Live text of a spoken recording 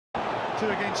2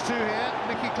 against 2 here.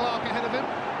 Mickey Clark ahead of him.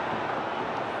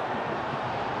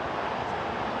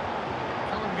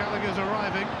 Callum Gallagher's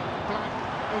arriving.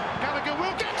 Gallagher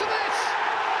will get to this!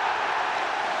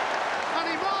 And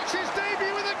he marks his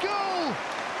debut with a goal!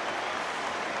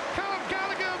 Callum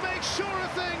Gallagher makes sure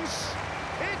of things.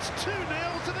 It's 2-0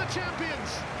 to the champions.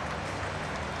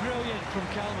 Brilliant from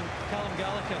Callum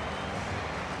Gallacher.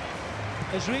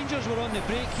 As Rangers were on the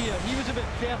break here, he was about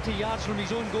 30 yards from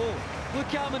his own goal.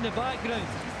 Look at him in the background.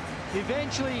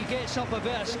 Eventually he gets up a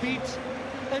bit of speed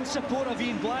in support of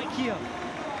Ian Black here.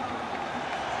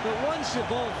 But once the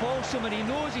ball falls to him and he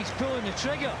knows he's pulling the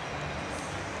trigger,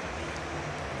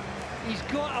 he's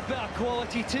got a bit of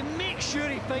quality to make sure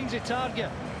he finds the target.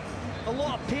 A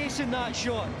lot of pace in that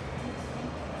shot.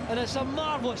 And it's a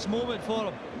marvellous moment for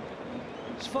him.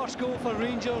 His first goal for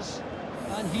Rangers,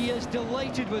 and he is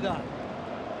delighted with that.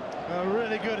 A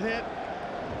really good hit,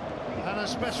 and a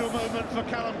special moment for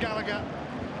Callum Gallagher.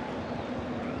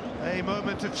 A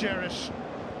moment to cherish.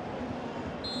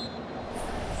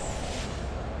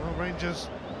 Well, Rangers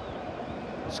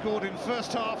scored in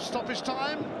first half stoppage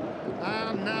time,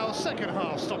 and now second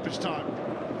half stoppage time.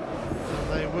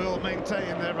 And they will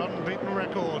maintain their unbeaten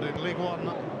record in League One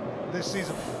this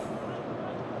season.